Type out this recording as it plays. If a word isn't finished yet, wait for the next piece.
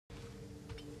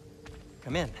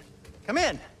Come in. Come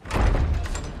in!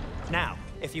 Now,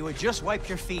 if you would just wipe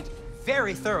your feet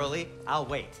very thoroughly, I'll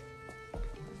wait.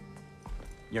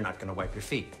 You're not gonna wipe your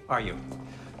feet, are you?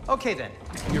 Okay then.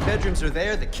 Your bedrooms are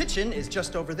there, the kitchen is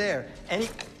just over there.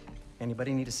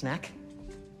 Anybody need a snack?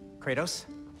 Kratos?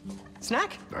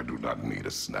 Snack? I do not need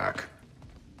a snack.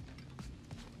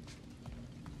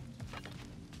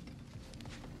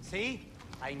 See?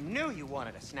 I knew you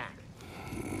wanted a snack.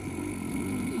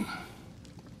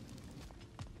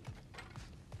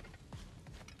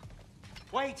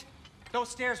 Wait! Those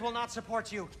stairs will not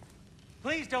support you.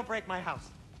 Please don't break my house.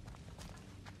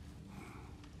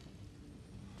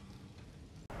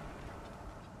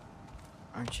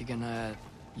 Aren't you gonna,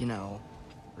 you know,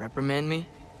 reprimand me?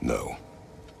 No.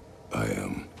 I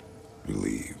am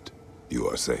relieved. You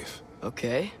are safe.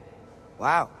 Okay.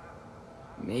 Wow.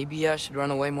 Maybe I should run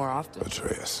away more often.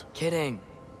 Atreus. Kidding.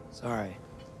 Sorry.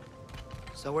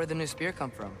 So where'd the new spear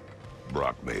come from?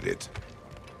 Brok made it.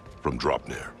 From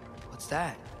Dropnir. What's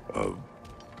that? A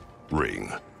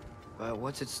ring. But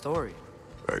what's its story?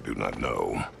 I do not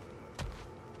know.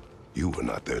 You were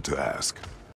not there to ask.